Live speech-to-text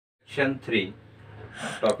Section 3,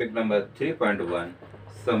 topic number 3.1,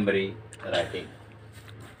 Summary Writing.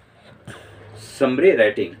 Summary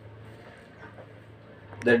writing.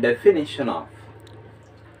 The definition of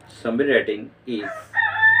summary writing is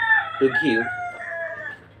to give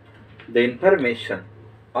the information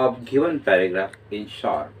of given paragraph in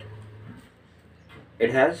short.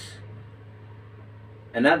 It has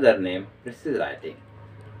another name, precise writing.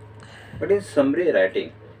 But in summary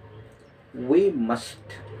writing, we must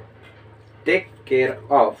take care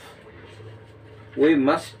of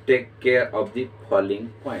the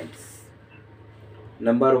following points.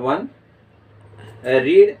 Number 1,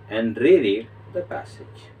 read and reread the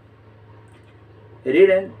passage. Read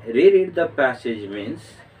and reread the passage means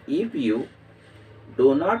if you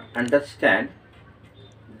do not understand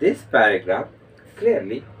this paragraph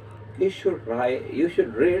clearly, you should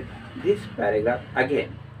read this paragraph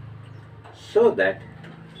again so that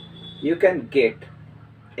you can get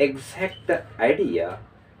exact idea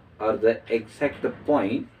or the exact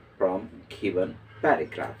point from given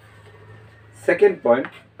paragraph. Second point,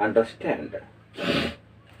 understand.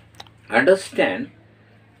 Understand.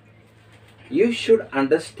 You should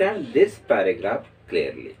understand this paragraph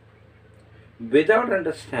clearly. Without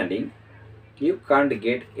understanding, you can't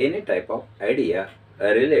get any type of idea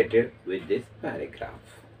related with this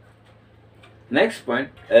paragraph. Next point,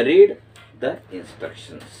 read the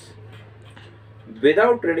instructions.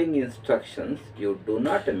 Without reading instructions, you do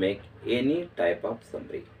not make any type of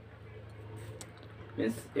summary.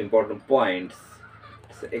 Means important points,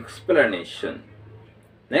 explanation.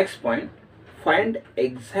 Next point, find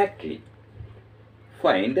exactly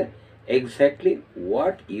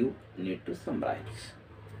what you need to summarize.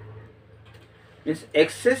 Means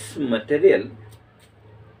excess material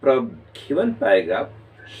from given paragraph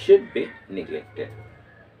should be neglected.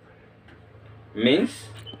 Means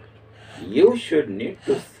you should need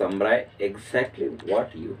to summarize exactly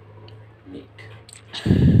what you need.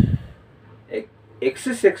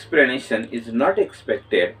 Excess explanation is not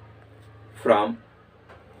expected from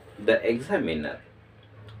the examiner.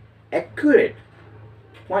 Accurate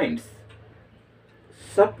points,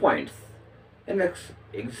 subpoints, and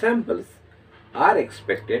examples are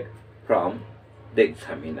expected from the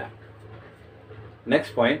examiner.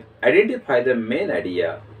 Next point, identify the main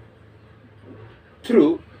idea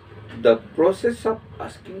through the process of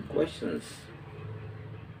asking questions.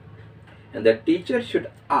 And the teacher should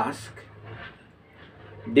ask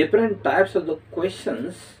different types of the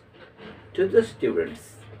questions to the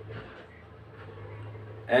students.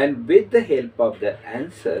 And with the help of the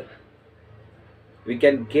answer, we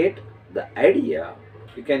can get the idea,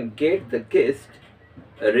 we can get the gist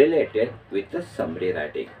related with the summary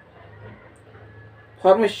writing.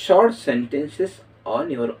 Form short sentences on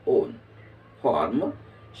your own. Form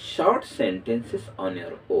short sentences on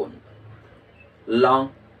your own.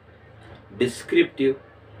 Long, descriptive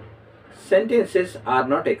sentences are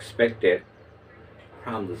not expected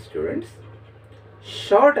from the students.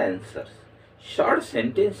 Short answers, short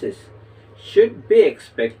sentences should be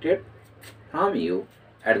expected from you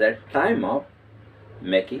at the time of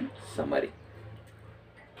making summary.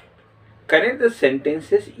 Connect the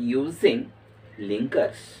sentences using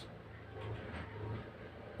linkers.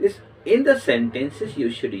 In the sentences you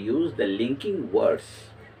should use the linking words.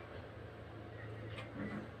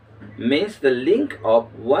 Means the link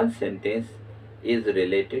of one sentence is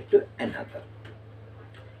related to another.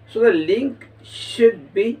 So the link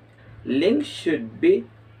should be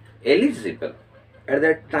eligible at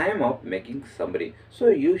the time of making summary. So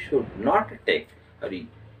you should not take or you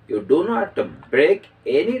do not break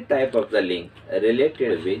any type of the link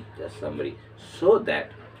related with the summary, so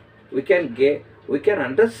that we can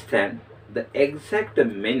understand the exact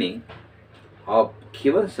meaning of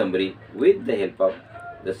given summary with the help of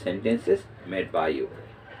the sentences made by you.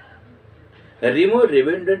 Remove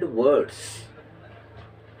redundant words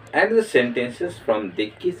and the sentences from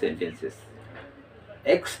the key sentences.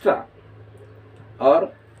 Extra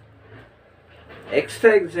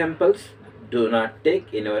examples do not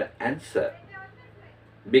take in your answer,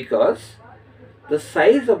 because the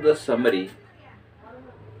size of the summary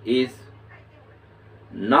is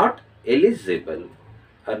not eligible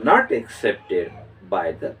or not accepted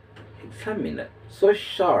by the examiner. So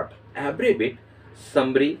short, abbreviate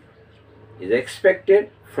summary is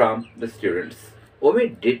expected from the students.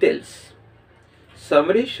 Omit details.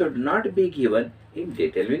 Summary should not be given in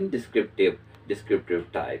detail, in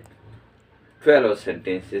descriptive type. 12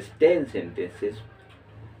 sentences, 10 sentences,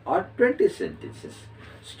 or 20 sentences.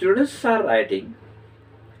 Students are writing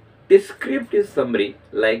descriptive summary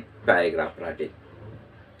like paragraph writing.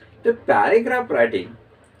 The paragraph writing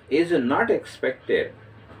is not expected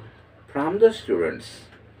from the students.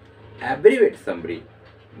 Abbreviate summary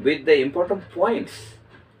with the important points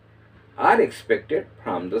are expected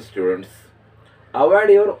from the students. Avoid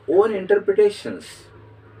your own interpretations.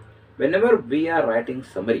 Whenever we are writing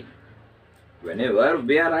summary,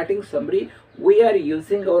 we are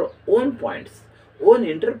using our own points, own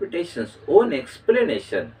interpretations, own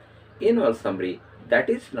explanation in our summary. That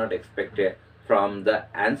is not expected from the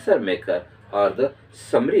answer maker or the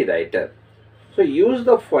summary writer. So use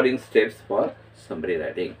the following steps for summary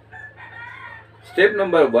writing. Step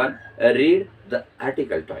number 1, read the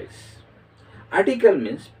article twice. Article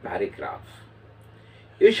means paragraph.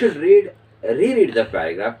 You should reread the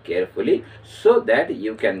paragraph carefully so that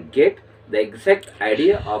you can get the exact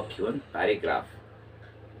idea of given paragraph.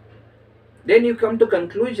 Then you come to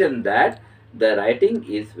conclusion that the writing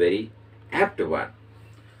is very apt one.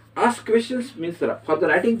 Ask questions means for the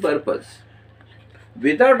writing purpose.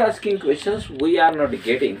 Without asking questions, we are not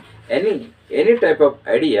getting any type of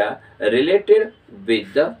idea related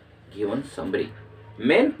with the given summary.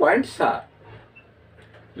 Main points are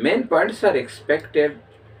expected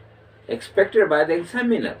by the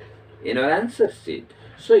examiner in our answer sheet.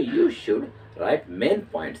 So you should write main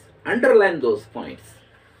points, underline those points,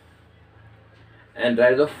 and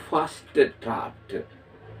write the first draft.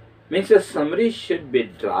 Means the summary should be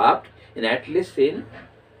drafted in at least 5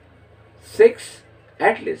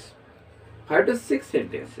 to 6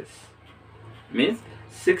 sentences. Means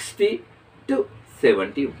 60 to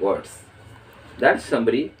 70 words. That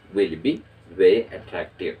summary will be very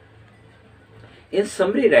attractive. In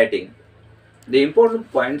summary writing, the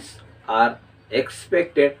important points are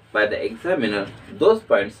expected by the examiner. Those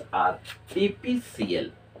points are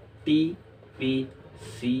TPCL.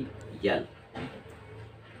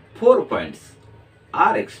 4 points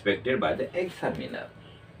are expected by the examiner.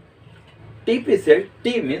 TPCL,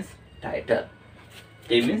 T means title.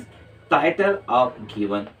 T means title of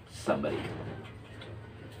given summary.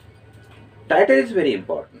 Title is very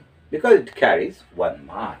important because it carries 1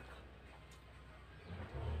 mark.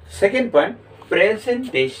 Second point,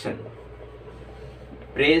 presentation.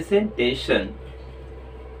 Presentation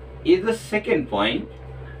is the second point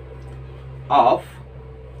of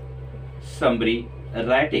summary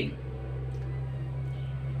writing.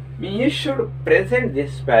 You should present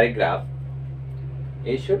this paragraph.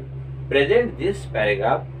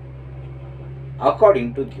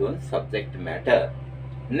 According to given subject matter.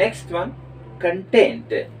 Next one,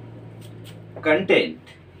 content. Content.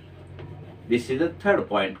 This is the third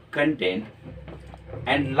point, content.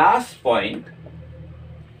 And last point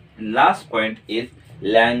is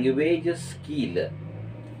language skill.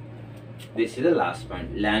 This is the last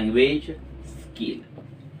point, language skill.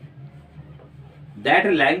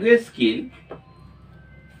 That language skill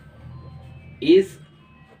is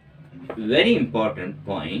very important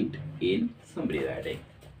point in summary writing.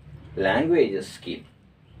 Language skill.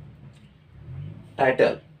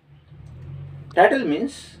 Title. Title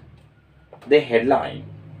means the headline.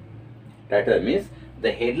 Title means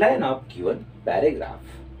the headline of given paragraph.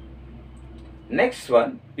 Next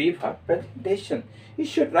one, P for presentation. You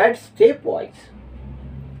should write stepwise.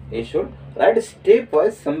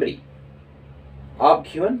 Summary of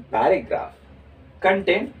given paragraph.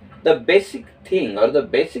 Content, the basic thing or the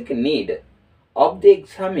basic need of the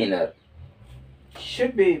examiner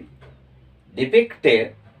should be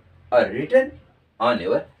depicted or written on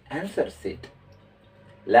your answer sheet.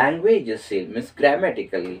 Language skill means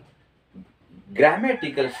grammatical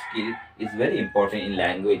skill is very important in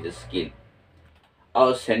language skill.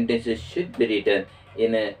 Our sentences should be written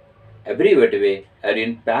in an abbreviated way or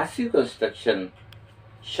in passive construction.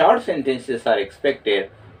 Short sentences are expected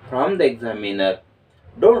from the examiner.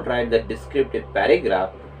 Don't write the descriptive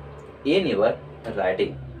paragraph in your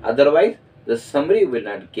writing. Otherwise, the summary will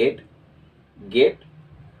not get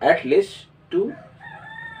at least 2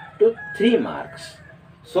 to 3 marks.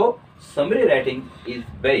 So, summary writing is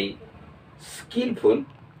very skillful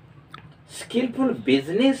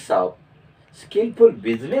business of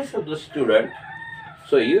the student.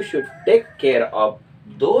 So you should take care of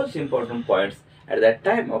those important points at the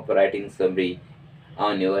time of writing summary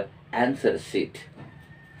on your answer sheet.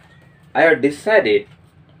 I have decided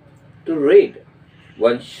to read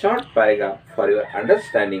one short paragraph for your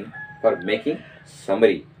understanding for making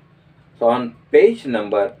summary. So on page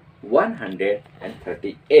number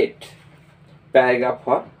 138, paragraph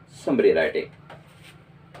for summary writing.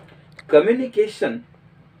 Communication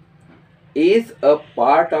is a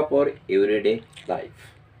part of our everyday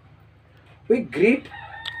life. We greet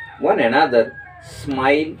one another,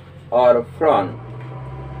 smile or frown,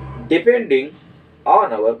 depending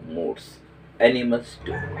on our moods. Animals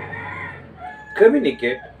too.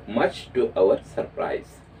 Communicate much to our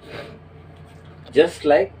surprise. Just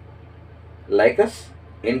like us,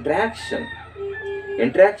 interaction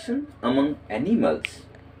interaction among animals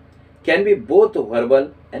can be both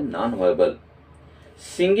verbal and non-verbal.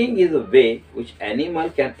 Singing is a way which animal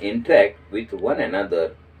can interact with one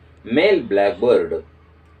another. Male blackbird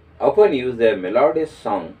often use a melodious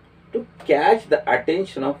song to catch the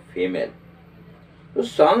attention of female. So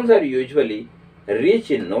songs are usually rich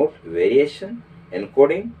in note variation,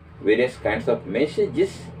 encoding various kinds of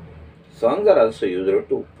messages. Songs are also used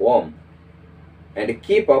to form and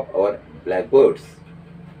keep up our blackbirds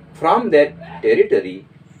from their territory,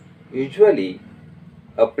 usually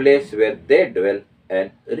a place where they dwell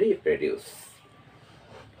and reproduce.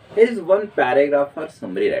 Here is one paragraph for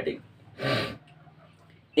summary writing.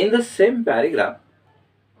 In the same paragraph,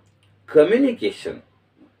 communication,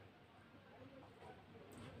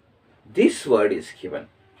 this word is given.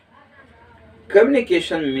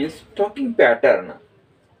 Communication means talking pattern.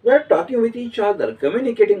 We are talking with each other,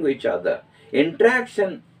 communicating with each other.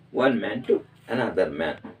 Interaction one man to another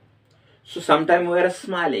man. So sometimes we are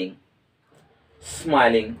smiling.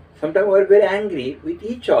 Sometimes we are very angry with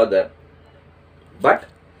each other. But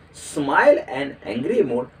smile and angry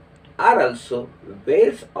mood are also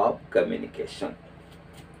ways of communication.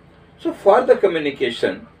 So for the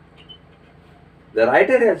communication, the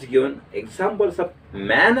writer has given examples of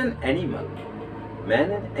man and animal.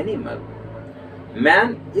 Man and animal.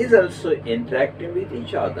 Man is also interacting with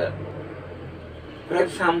each other. For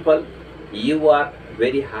example, you are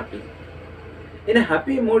very happy. In a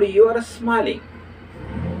happy mood, you are smiling.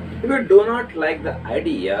 If you do not like the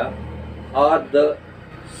idea or the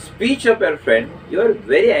speech of your friend, you are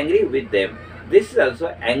very angry with them. This is also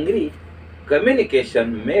angry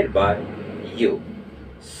communication made by you.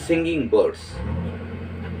 Singing birds.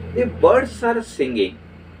 The birds are singing.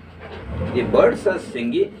 The birds are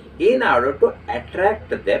singing in order to attract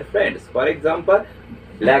their friends. For example,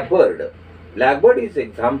 blackbird. Blackbird is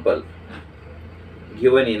example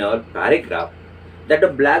given in our paragraph that a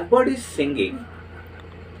blackbird is singing.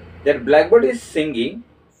 That blackbird is singing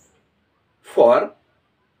for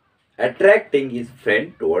attracting his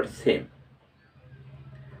friend towards him.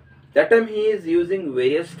 That time he is using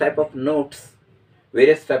various type of notes,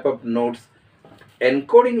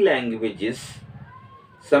 encoding languages.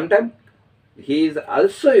 Sometimes he is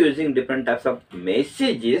also using different types of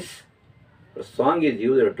messages. The song is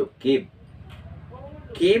used to keep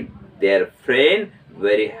their friend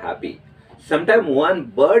very happy. Sometimes one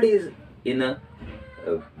bird is in a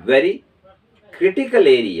very critical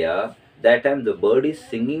area. That time the bird is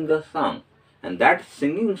singing the song, and that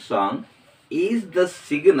singing song is the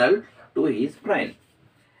signal to his friend,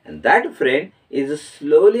 and that friend is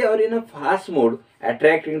slowly or in a fast mode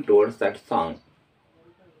attracting towards that song.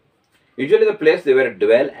 Usually the place they will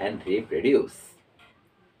dwell and reproduce.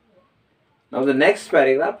 Now the next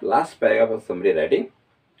paragraph, last paragraph of summary writing.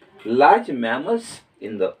 Large mammals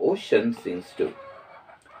in the ocean sings too.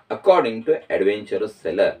 According to adventurous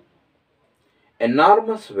sailor,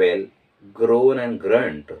 enormous whale groan and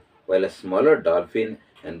grunt, while a smaller dolphin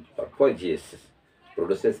and porpoise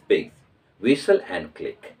produces pigs, whistle and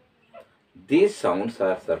click. These sounds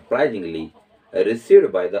are surprisingly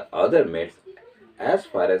received by the other mates as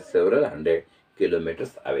far as several hundred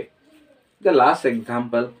kilometers away. The last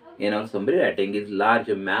example in our summary writing is large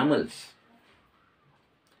mammals.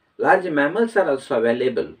 Large mammals are also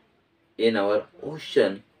available in our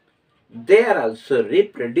ocean. They are also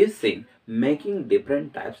reproducing, making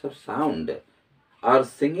different types of sound or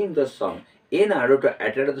singing the song in order to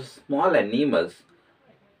attract the small animals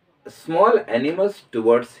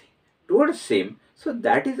towards him. So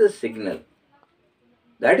that is a signal.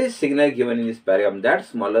 That is signal given in this paragraph that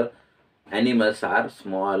smaller animals are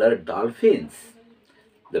smaller dolphins.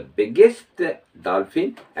 The biggest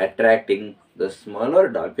dolphin attracting the smaller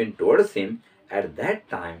dolphin towards him. At that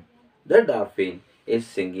time, the dolphin is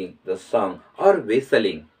singing the song or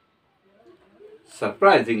whistling.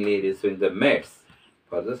 Surprisingly, receiving the mates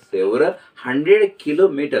for the several hundred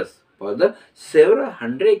kilometers. That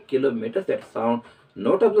sound,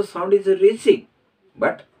 note of the sound is reaching,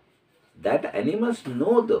 but that animals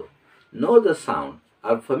know the sound,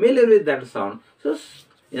 are familiar with that sound. So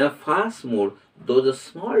in a fast mode, those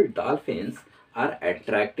small dolphins are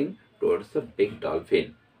attracting towards the big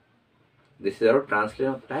dolphin. This is our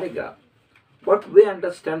translation of paragraph. What we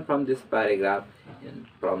understand from this paragraph,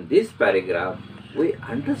 we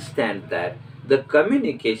understand that the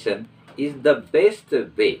communication is the best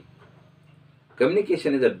way.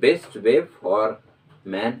 Communication is the best way for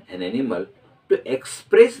man and animal to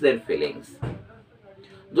express their feelings.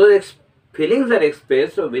 Those Feelings are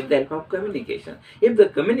expressed with the help of communication. If the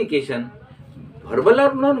communication, verbal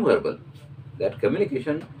or non-verbal, that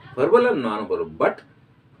communication, verbal or non-verbal, but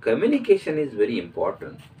communication is very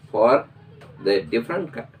important for the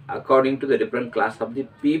different, according to the different class of the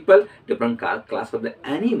people, different class of the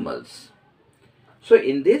animals. So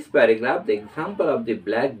in this paragraph, the example of the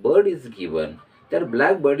blackbird is given. That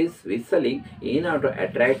blackbird is whistling in order to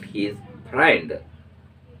attract his friend.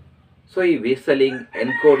 So he whistling,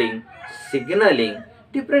 encoding, signaling,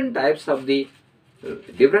 different types of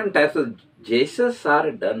gestures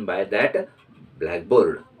are done by that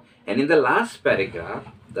blackbird. And in the last paragraph,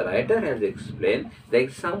 the writer has explained the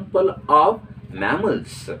example of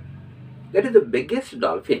mammals. That is the biggest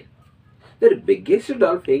dolphin. The biggest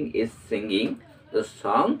dolphin is singing the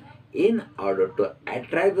song in order to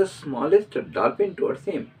attract the smallest dolphin towards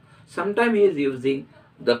him. Sometimes he is using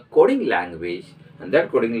the coding language, and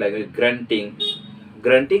that coding language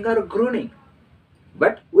grunting or groaning.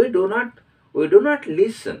 But we do not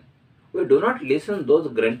listen. We do not listen those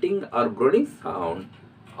grunting or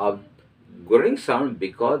of groaning sound,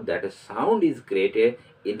 because that sound is created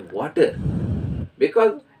in water,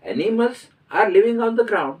 because animals are living on the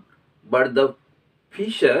ground, but the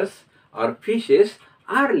fishes are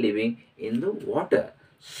living in the water.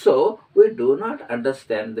 So we do not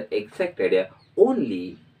understand the exact idea.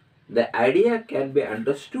 Only the idea can be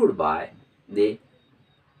understood by the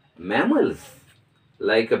mammals,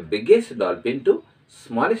 like a biggest dolphin to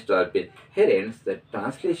smallest dolphin. Here ends the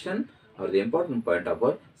translation or the important point of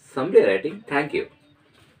our summary writing. Thank you.